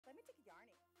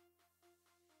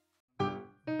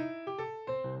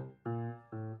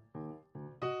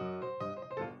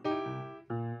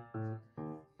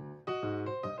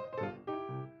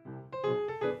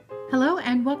Hello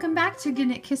and welcome back to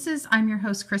GoodKnitKisses. I'm your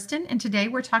host Kristen, and today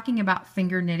we're talking about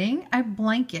finger knitting a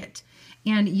blanket.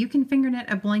 And you can finger knit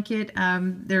a blanket.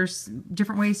 There's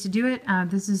different ways to do it.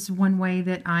 This is one way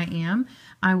that I am.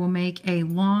 I will make a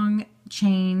long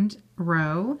chained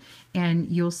row,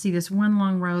 and you'll see this one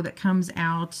long row that comes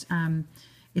out.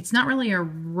 It's not really a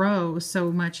row so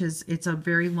much as it's a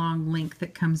very long length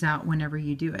that comes out whenever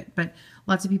you do it. But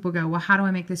lots of people go, well, how do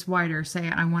I make this wider? Say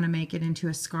I want to make it into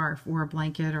a scarf or a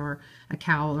blanket or a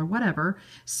cowl or whatever.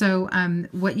 So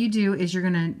what you do is you're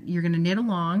gonna knit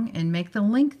along and make the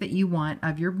length that you want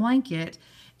of your blanket,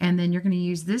 and then you're going to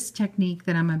use this technique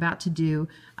that I'm about to do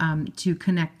to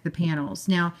connect the panels.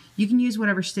 Now you can use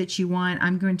whatever stitch you want.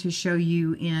 I'm going to show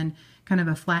you in kind of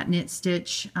a flat knit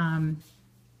stitch.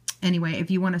 Anyway, if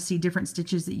you want to see different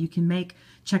stitches that you can make,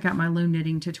 check out my loom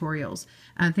knitting tutorials.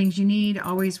 Things you need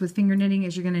always with finger knitting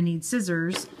is you're going to need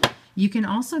scissors. You can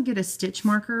also get a stitch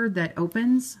marker that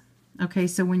opens. Okay,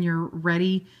 so when you're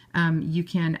ready, you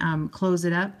can close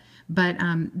it up. But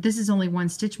this is only one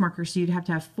stitch marker, so you'd have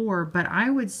to have 4. But I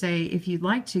would say if you'd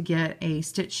like to get a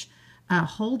stitch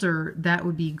holder, that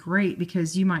would be great,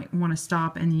 because you might want to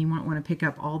stop and then you might want to pick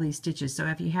up all these stitches. So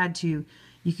if you had to,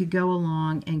 you could go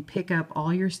along and pick up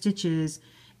all your stitches,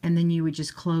 and then you would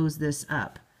just close this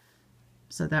up.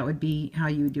 So that would be how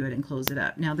you would do it and close it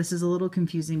up. Now this is a little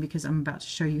confusing because I'm about to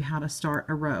show you how to start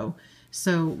a row.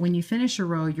 So when you finish a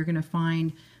row, you're going to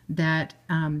find that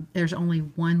there's only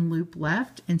one loop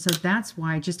left, and so that's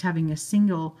why just having a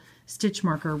single stitch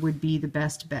marker would be the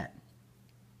best bet.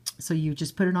 So you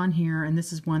just put it on here, and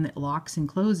this is one that locks and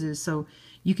closes, so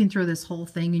you can throw this whole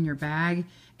thing in your bag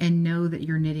and know that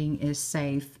your knitting is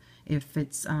safe if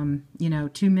it's you know,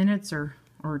 2 minutes or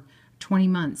 20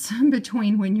 months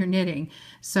between when you're knitting.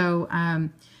 So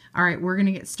all right, we're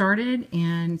gonna get started,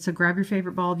 and so grab your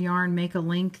favorite ball of yarn, make a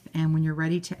length, and when you're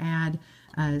ready to add,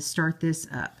 start this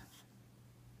up.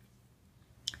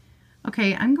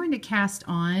 Okay, I'm going to cast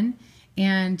on,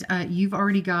 and you've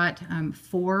already got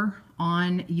 4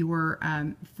 on your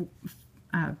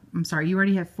I'm sorry, you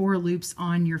already have 4 loops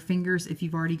on your fingers if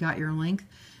you've already got your length.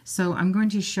 So I'm going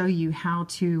to show you how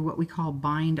to what we call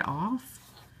bind off.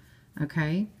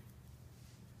 Okay.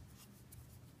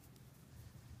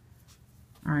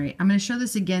 All right, I'm going to show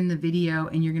this again in the video,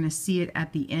 and you're going to see it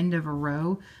at the end of a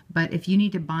row. But if you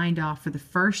need to bind off for the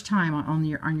first time on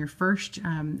your first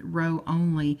row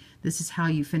only, this is how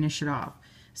you finish it off.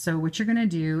 So what you're going to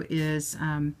do is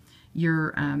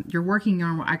your working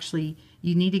yarn will actually,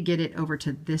 you need to get it over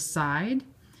to this side.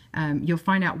 You'll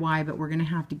find out why, but we're going to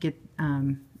have to get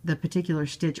the particular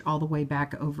stitch all the way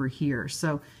back over here.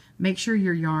 So make sure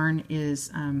your yarn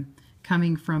is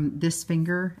coming from this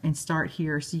finger and start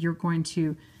here. So you're going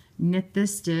to knit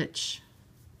this stitch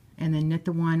and then knit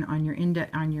the one on your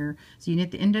index, so you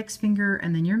knit the index finger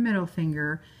and then your middle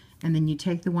finger, and then you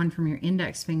take the one from your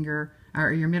index finger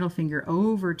or your middle finger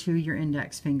over to your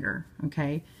index finger,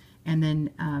 okay, and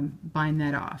then bind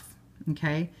that off.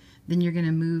 Okay, then you're going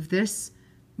to move this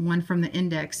one from the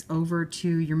index over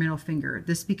to your middle finger.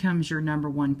 This becomes your number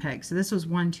 1 peg. So this was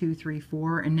 1, 2, 3,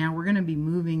 4, and now we're going to be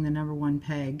moving the number 1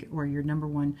 peg or your number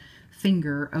 1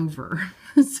 finger over.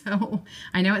 So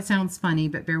I know it sounds funny,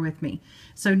 but bear with me.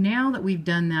 So now that we've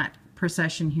done that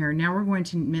procession here, now we're going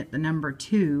to knit the number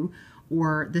 2,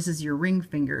 or this is your ring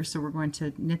finger. So we're going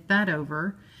to knit that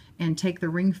over and take the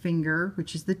ring finger,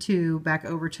 which is the 2, back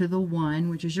over to the 1,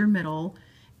 which is your middle,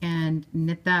 and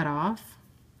knit that off.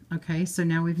 Okay, so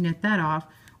now we've knit that off.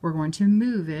 We're going to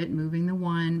move it, moving the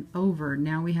 1 over.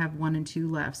 Now we have 1 and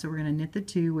 2 left. So we're going to knit the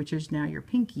 2, which is now your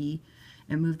pinky,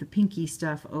 and move the pinky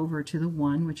stuff over to the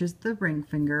 1, which is the ring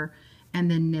finger, and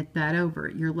then knit that over.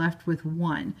 You're left with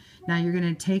 1. Now you're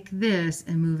going to take this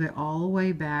and move it all the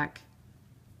way back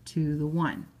to the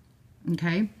 1.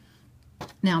 Okay?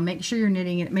 Now make sure you're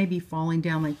knitting it. It may be falling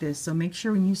down like this, so make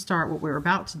sure when you start what we're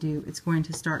about to do, it's going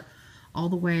to start all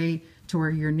the way to where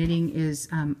your knitting is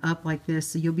up like this.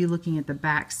 So you'll be looking at the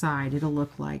back side. It'll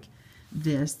look like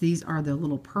this. These are the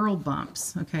little purl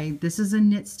bumps. Okay, this is a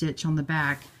knit stitch on the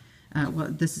back. Well,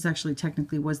 this is actually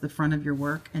technically was the front of your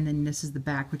work, and then this is the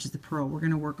back, which is the purl. We're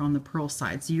going to work on the purl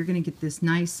side. So you're going to get this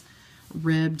nice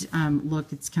ribbed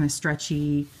look. It's kind of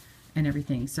stretchy and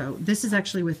everything. So this is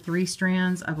actually with 3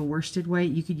 strands of a worsted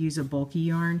weight. You could use a bulky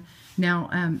yarn. Now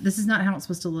this is not how it's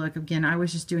supposed to look. Again, I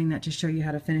was just doing that to show you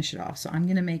how to finish it off. So I'm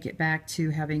going to make it back to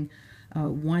having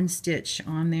 1 stitch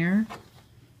on there.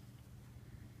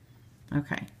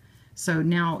 Okay, so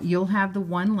now you'll have the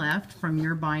 1 left from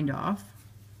your bind off.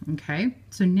 Okay,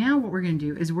 so now what we're going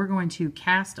to do is we're going to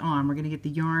cast on. We're going to get the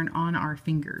yarn on our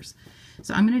fingers.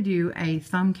 So I'm going to do a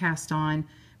thumb cast on.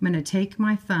 I'm going to take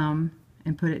my thumb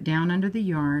and put it down under the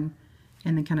yarn,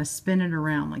 and then kind of spin it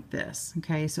around like this.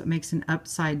 Okay, so it makes an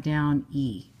upside down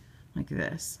E like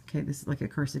this. Okay, this is like a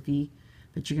cursive E,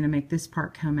 but you're going to make this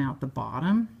part come out the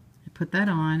bottom. Put that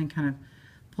on and kind of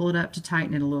pull it up to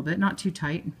tighten it a little bit, not too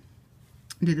tight.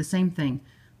 Do the same thing.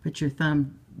 Put your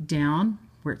thumb down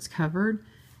where it's covered,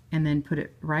 and then put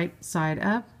it right side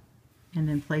up, and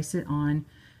then place it on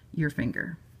your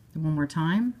finger. One more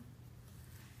time,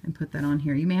 and put that on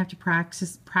here. You may have to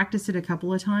practice it a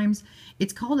couple of times.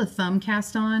 It's called a thumb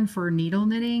cast on for needle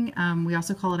knitting. We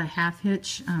also call it a half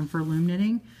hitch for loom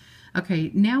knitting.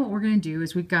 Okay, now what we're going to do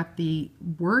is we've got the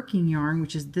working yarn,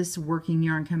 which is this working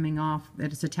yarn coming off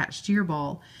that is attached to your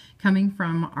ball, coming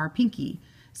from our pinky.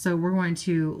 So we're going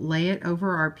to lay it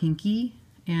over our pinky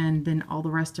and then all the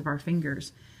rest of our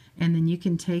fingers. And then you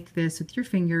can take this with your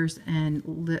fingers and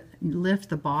lift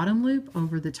the bottom loop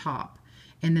over the top.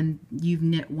 And then you've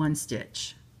knit one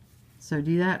stitch. So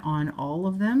do that on all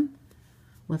of them.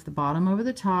 Lift the bottom over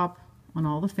the top on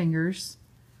all the fingers.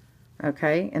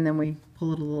 Okay, and then we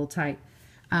pull it a little tight.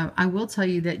 I will tell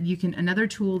you that you can, another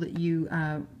tool that you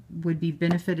would be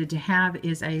benefited to have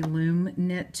is a loom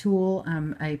knit tool,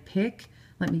 a pick.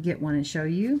 Let me get one and show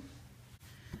you.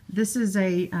 This is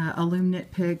a loom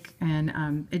knit pick,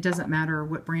 and it doesn't matter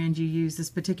what brand you use. This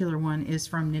particular one is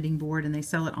from Knitting Board, and they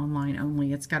sell it online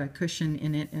only. It's got a cushion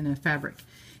in it and a fabric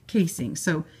casing.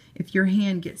 So if your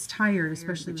hand gets tired,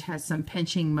 especially which has some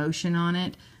pinching motion on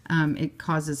it, it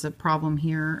causes a problem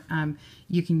here.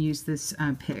 You can use this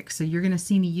pick. So you're going to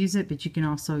see me use it, but you can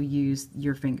also use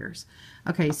your fingers.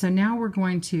 Okay, so now we're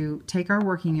going to take our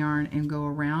working yarn and go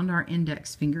around our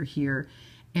index finger here,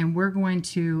 and we're going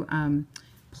to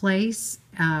place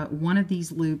one of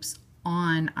these loops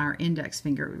on our index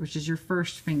finger, which is your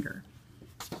first finger.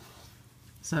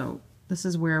 So this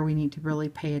is where we need to really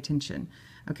pay attention.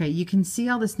 Okay, you can see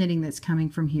all this knitting that's coming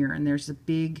from here, and there's a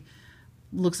big,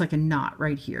 looks like a knot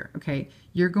right here. Okay,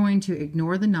 you're going to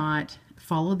ignore the knot,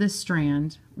 follow this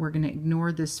strand. We're going to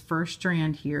ignore this first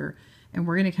strand here, and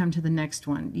we're going to come to the next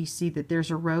one. You see that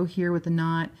there's a row here with a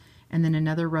knot, and then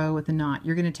another row with a knot.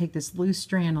 You're going to take this loose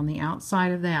strand on the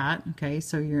outside of that. Okay,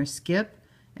 so you're going to skip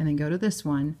and then go to this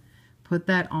one. Put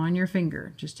that on your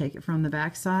finger. Just take it from the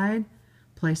back side,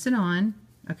 place it on.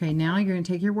 Okay, now you're going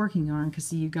to take your working yarn, because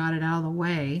see, you got it out of the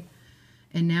way.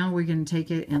 And now we're going to take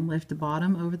it and lift the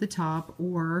bottom over the top,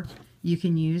 or you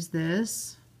can use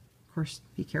this. Of course,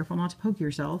 be careful not to poke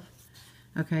yourself.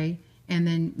 Okay, and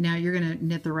then now you're going to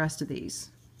knit the rest of these.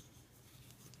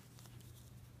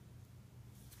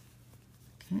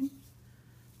 Okay,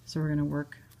 so we're going to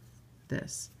work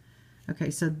this. Okay,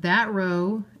 so that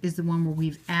row is the one where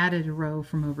we've added a row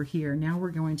from over here. Now we're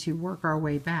going to work our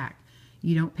way back.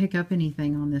 You don't pick up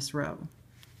anything on this row.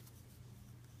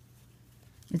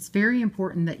 It's very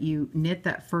important that you knit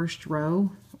that first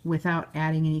row without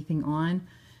adding anything on.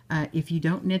 If you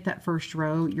don't knit that first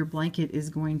row, your blanket is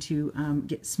going to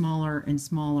get smaller and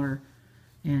smaller,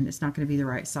 and it's not going to be the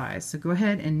right size. So go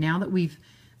ahead, and now that we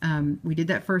did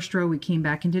that first row, we came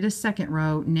back and did a second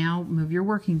row. Now move your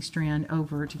working strand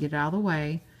over to get it out of the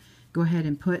way. Go ahead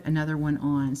and put another one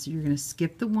on. So you're going to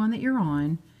skip the one that you're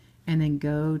on and then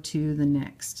go to the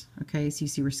next. Okay, so you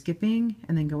see we're skipping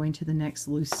and then going to the next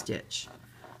loose stitch.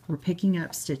 We're picking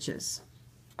up stitches.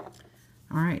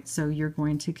 All right, so you're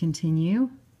going to continue.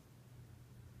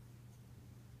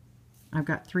 I've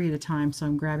got 3 at a time, so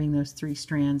I'm grabbing those 3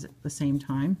 strands at the same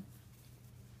time.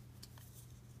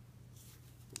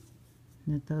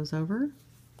 Knit those over.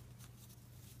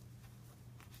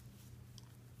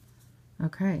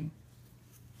 Okay.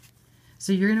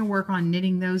 So you're going to work on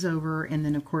knitting those over, and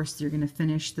then of course you're going to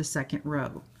finish the second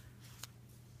row.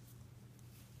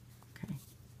 Okay.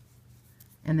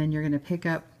 And then you're going to pick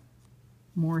up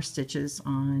more stitches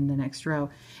on the next row.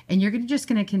 And you're just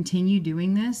going to continue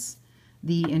doing this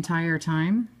the entire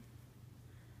time.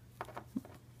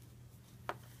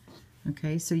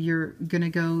 Okay, so you're going to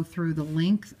go through the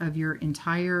length of your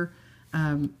entire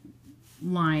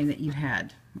line that you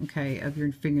had, okay, of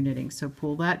your finger knitting. So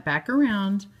pull that back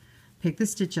around, pick the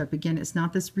stitch up. Again, it's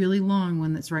not this really long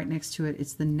one that's right next to it,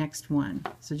 it's the next one.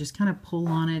 So just kind of pull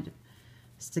on it,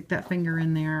 stick that finger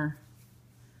in there,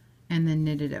 and then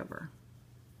knit it over.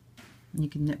 You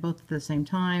can knit both at the same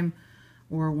time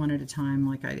or one at a time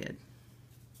like I did.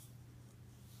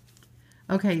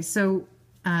 Okay, so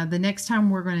the next time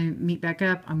we're going to meet back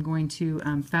up, I'm going to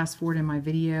fast forward in my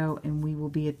video, and we will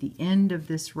be at the end of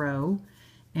this row,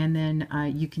 and then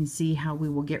you can see how we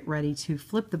will get ready to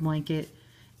flip the blanket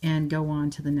and go on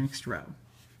to the next row.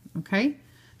 Okay,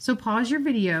 so pause your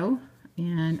video,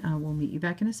 and we'll meet you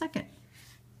back in a second.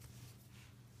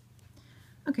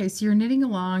 Okay, so you're knitting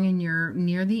along and you're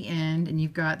near the end and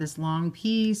you've got this long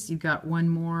piece, you've got one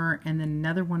more and then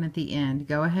another one at the end.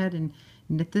 Go ahead and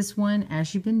knit this one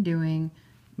as you've been doing,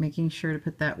 making sure to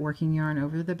put that working yarn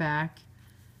over the back.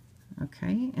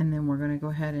 Okay, and then we're going to go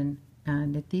ahead and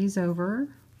knit these over.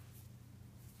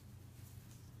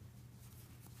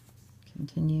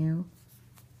 Continue.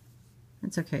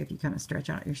 It's okay if you kind of stretch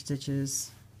out your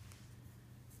stitches.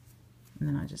 And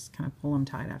then I just kind of pull them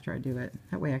tight after I do it.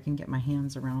 That way I can get my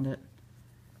hands around it.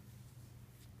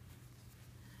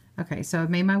 Okay, so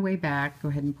I've made my way back. Go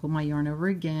ahead and pull my yarn over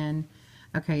again.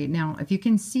 Okay, now if you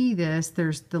can see this,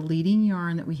 there's the leading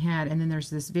yarn that we had, and then there's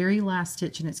this very last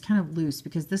stitch, and it's kind of loose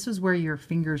because this was where your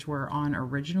fingers were on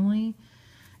originally.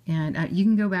 And you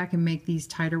can go back and make these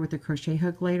tighter with the crochet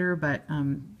hook later, but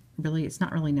really it's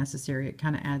not really necessary. It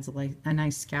kind of adds a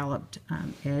nice scalloped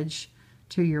edge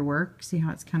to your work. See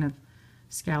how it's kind of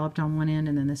scalloped on one end,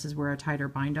 and then this is where a tighter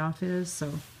bind off is, so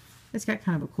it's got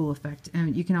kind of a cool effect.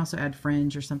 And you can also add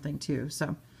fringe or something too.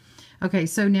 So okay,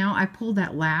 so now I pulled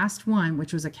that last one,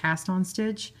 which was a cast on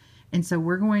stitch, and so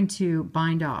we're going to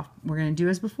bind off. We're going to do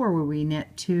as before, where we knit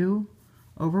 2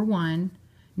 over 1.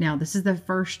 Now this is the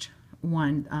first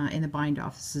one in the bind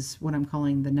off. This is what I'm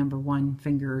calling the number 1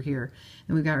 finger here,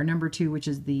 and we've got our number 2, which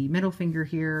is the middle finger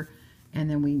here. And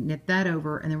then we knit that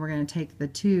over, and then we're going to take the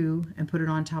 2 and put it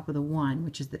on top of the 1,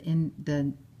 which is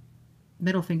the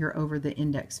middle finger over the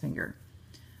index finger.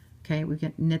 Okay, we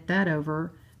can knit that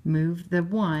over, move the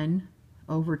 1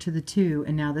 over to the 2,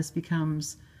 and now this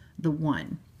becomes the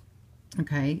 1.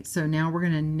 Okay, so now we're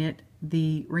going to knit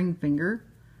the ring finger,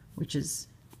 which is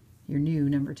your new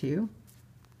number 2.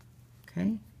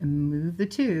 Okay, and move the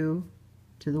 2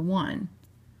 to the 1,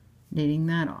 knitting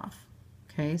that off.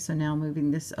 Okay, so now moving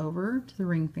this over to the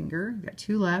ring finger. You've got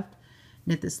 2 left.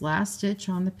 Knit this last stitch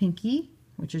on the pinky,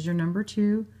 which is your number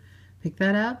 2. Pick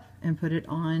that up and put it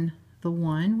on the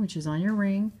 1, which is on your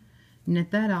ring.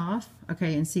 Knit that off.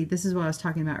 Okay, and see, this is what I was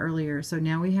talking about earlier. So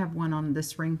now we have one on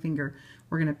this ring finger.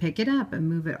 We're going to pick it up and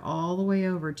move it all the way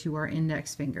over to our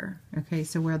index finger. Okay,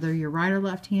 so whether you're right or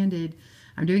left-handed,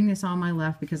 I'm doing this on my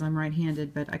left because I'm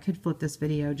right-handed, but I could flip this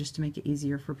video just to make it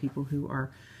easier for people who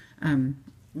are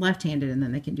left-handed, and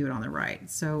then they can do it on the right.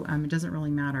 So it doesn't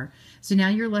really matter. So now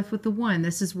you're left with the 1.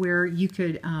 This is where you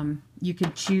could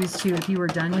choose to, if you were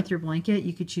done with your blanket,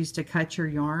 you could choose to cut your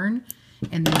yarn,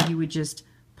 and then you would just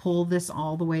pull this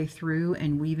all the way through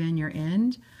and weave in your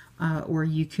end, or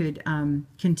you could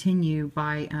continue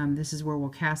by this is where we'll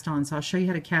cast on. So I'll show you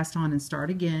how to cast on and start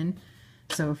again.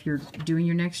 So if you're doing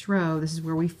your next row, this is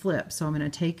where we flip. So I'm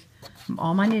going to take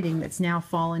all my knitting that's now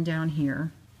fallen down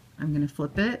here. I'm going to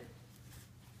flip it.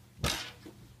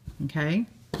 Okay,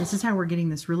 this is how we're getting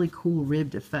this really cool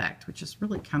ribbed effect, which is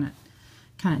really kind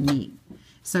of neat.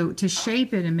 So to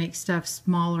shape it and make stuff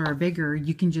smaller or bigger,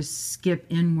 you can just skip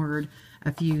inward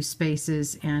a few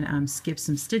spaces and skip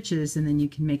some stitches, and then you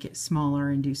can make it smaller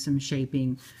and do some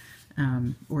shaping.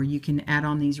 Or you can add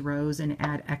on these rows and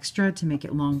add extra to make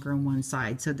it longer on one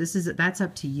side. So that's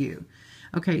up to you.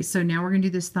 Okay, so now we're going to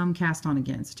do this thumb cast on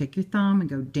again. So take your thumb and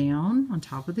go down on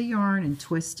top of the yarn and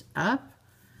twist up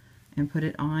and put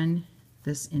it on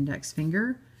this index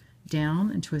finger, down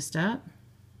and twist up.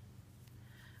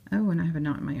 Oh, and I have a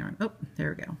knot in my yarn. Oh,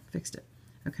 there we go, fixed it.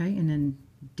 Okay, and then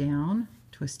down,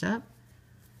 twist up,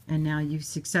 and now you've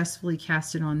successfully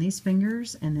cast it on these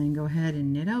fingers, and then go ahead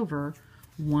and knit over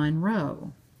 1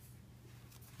 row.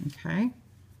 Okay.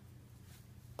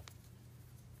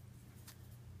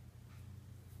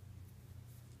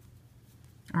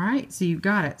 All right, so you've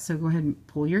got it. So go ahead and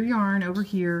pull your yarn over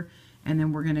here, and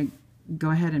then we're going to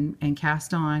go ahead and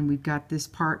cast on. We've got this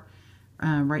part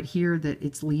right here that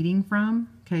it's leading from.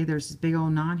 Okay, there's this big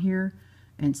old knot here,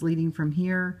 and it's leading from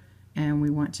here, and we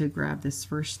want to grab this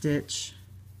first stitch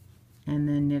and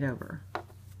then knit over.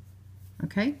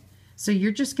 Okay, so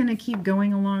you're just going to keep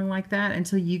going along like that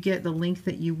until you get the length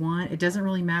that you want. It doesn't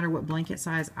really matter what blanket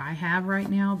size I have right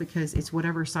now because it's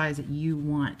whatever size that you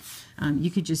want. You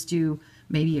could just do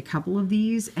maybe a couple of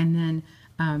these and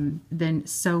then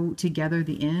sew together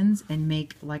the ends and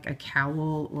make like a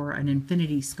cowl or an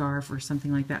infinity scarf or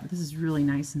something like that. This is really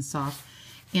nice and soft.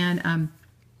 And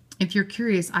if you're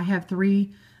curious, I have three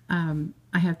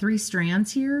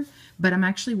strands here, but I'm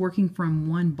actually working from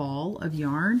 1 ball of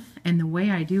yarn. And the way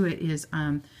I do it is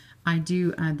I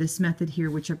do this method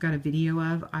here, which I've got a video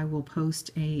of. I will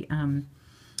post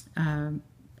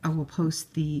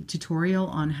the tutorial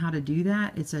on how to do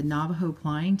that. It's a Navajo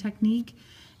plying technique.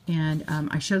 And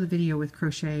I show the video with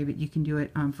crochet, but you can do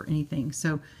it for anything.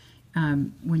 So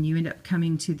when you end up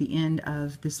coming to the end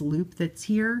of this loop that's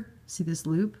here, see this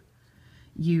loop?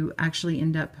 You actually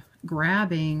end up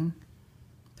grabbing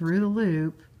through the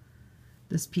loop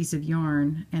this piece of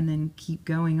yarn and then keep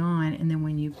going on, and then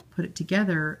when you put it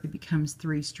together it becomes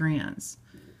 3 strands.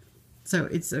 So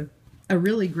it's a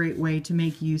really great way to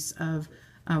make use of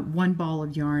one ball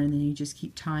of yarn, and then you just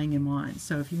keep tying them on.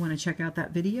 So if you want to check out that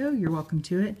video, you're welcome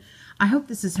to it. I hope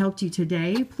this has helped you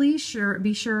today. Please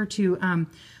be sure to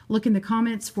look in the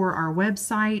comments for our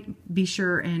website. Be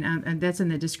sure, and that's in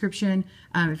the description.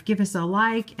 Give us a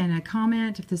like and a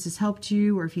comment if this has helped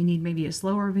you, or if you need maybe a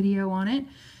slower video on it.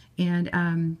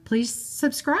 And please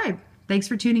subscribe. Thanks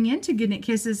for tuning in to GoodKnit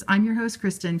Kisses. I'm your host,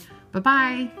 Kristen.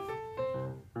 Bye-bye.